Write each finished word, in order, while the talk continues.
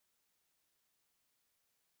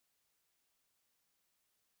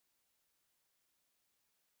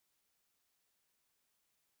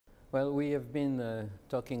Well, we have been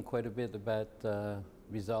talking quite a bit about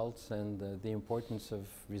results and the importance of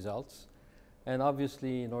results. And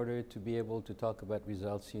obviously, in order to be able to talk about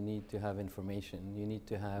results, you need to have information. You need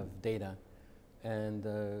to have data, and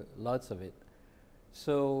lots of it.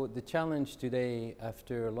 So the challenge today,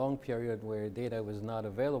 after a long period where data was not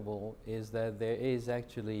available, is that there is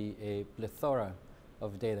actually a plethora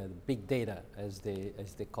of data, big data as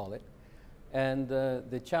they call it. And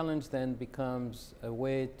the challenge then becomes a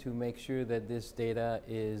way to make sure that this data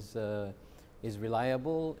is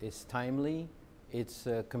reliable, is timely, it's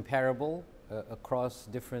comparable across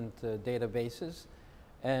different databases,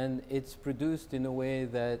 and it's produced in a way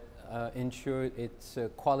that ensures its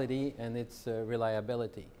quality and its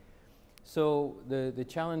reliability. So the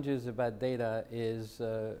challenges about data is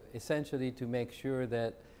essentially to make sure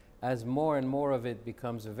that as more and more of it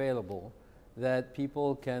becomes available, that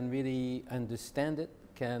people can really understand it,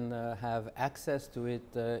 can have access to it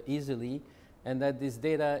easily, and that this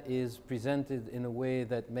data is presented in a way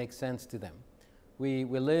that makes sense to them. We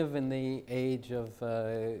live in the age of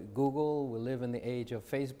Google, we live in the age of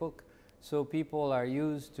Facebook, so people are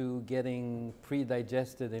used to getting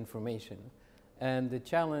pre-digested information. And the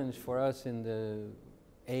challenge for us in the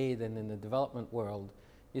aid and in the development world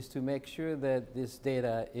is to make sure that this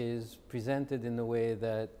data is presented in a way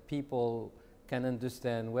that people can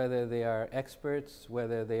understand, whether they are experts,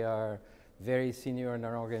 whether they are very senior in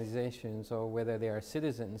our organizations, or whether they are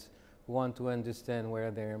citizens who want to understand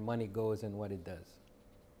where their money goes and what it does.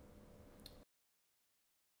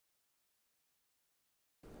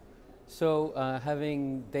 So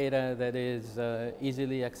having data that is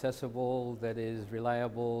easily accessible, that is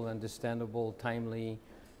reliable, understandable, timely,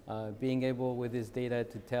 being able with this data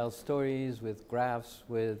to tell stories with graphs,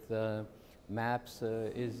 with maps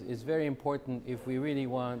is very important if we really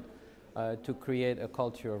want to create a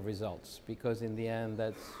culture of results, because in the end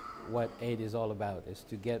that's what aid is all about, is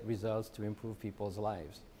to get results to improve people's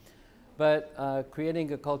lives. But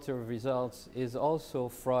creating a culture of results is also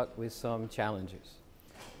fraught with some challenges.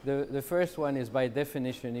 The first one is, by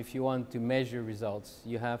definition, if you want to measure results,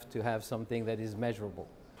 you have to have something that is measurable.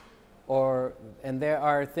 And there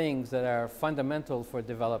are things that are fundamental for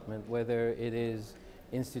development, whether it is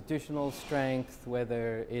institutional strength,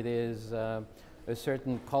 whether it is a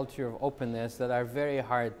certain culture of openness, that are very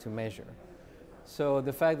hard to measure. So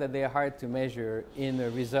the fact that they are hard to measure in a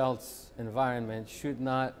results environment should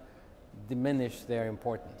not diminish their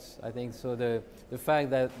importance. I think so. The fact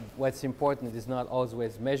that what's important is not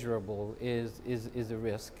always measurable is a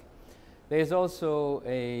risk. There's also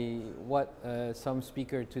what some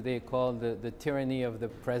speakers today call the tyranny of the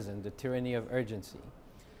present, the tyranny of urgency.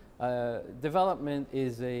 Development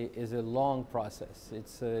is a long process.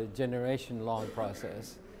 It's a generation-long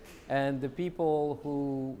process. And the people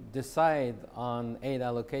who decide on aid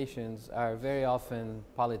allocations are very often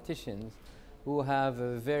politicians who have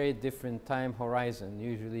a very different time horizon,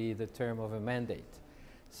 usually the term of a mandate.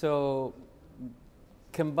 So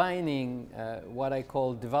combining what I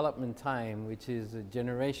call development time, which is a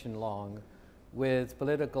generation long, with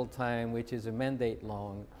political time, which is a mandate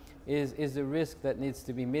long, is a risk that needs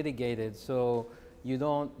to be mitigated, so you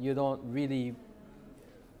don't really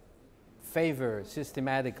favor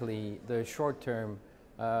systematically the short term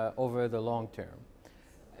over the long term.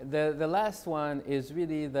 The last one is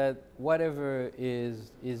really that whatever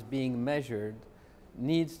is being measured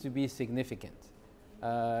needs to be significant,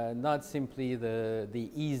 not simply the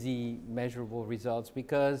easy measurable results,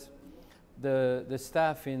 because the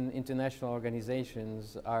staff in international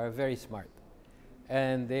organizations are very smart,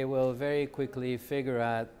 and they will very quickly figure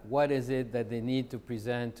out what is it that they need to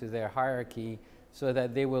present to their hierarchy so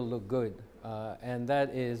that they will look good. And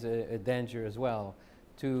that is a danger as well,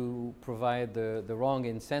 to provide the wrong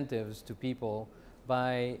incentives to people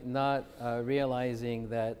by not realizing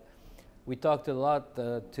that we talked a lot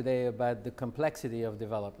today about the complexity of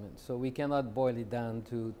development. So we cannot boil it down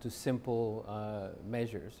to simple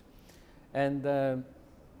measures. And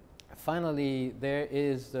finally, there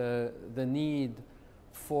is the need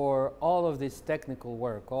for all of this technical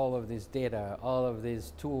work, all of this data, all of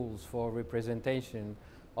these tools for representation,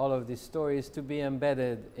 all of these stories to be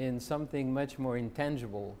embedded in something much more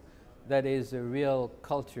intangible, that is a real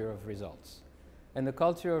culture of results. And the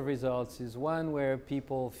culture of results is one where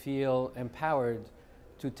people feel empowered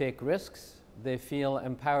to take risks, they feel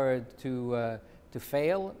empowered to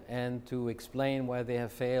fail and to explain why they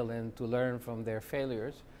have failed and to learn from their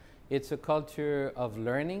failures. It's a culture of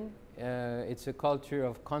learning, it's a culture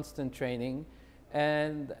of constant training,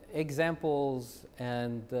 and examples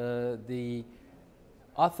and the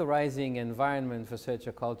authorizing environment for such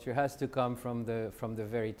a culture has to come from the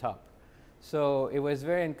very top. So it was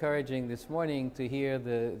very encouraging this morning to hear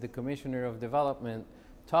the Commissioner of Development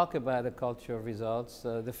talk about a culture of results.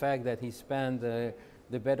 The fact that he spent the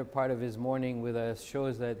better part of his morning with us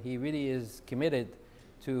shows that he really is committed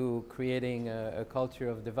to creating a culture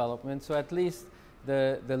of development. So at least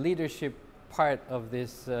the leadership part of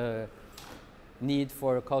this need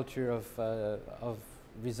for a culture of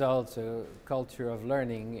results, a culture of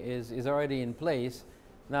learning is already in place.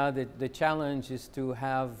 Now the challenge is to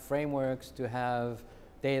have frameworks, to have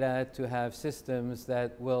data, to have systems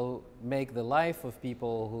that will make the life of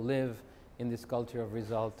people who live in this culture of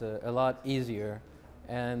result a lot easier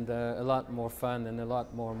and a lot more fun and a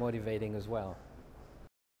lot more motivating as well.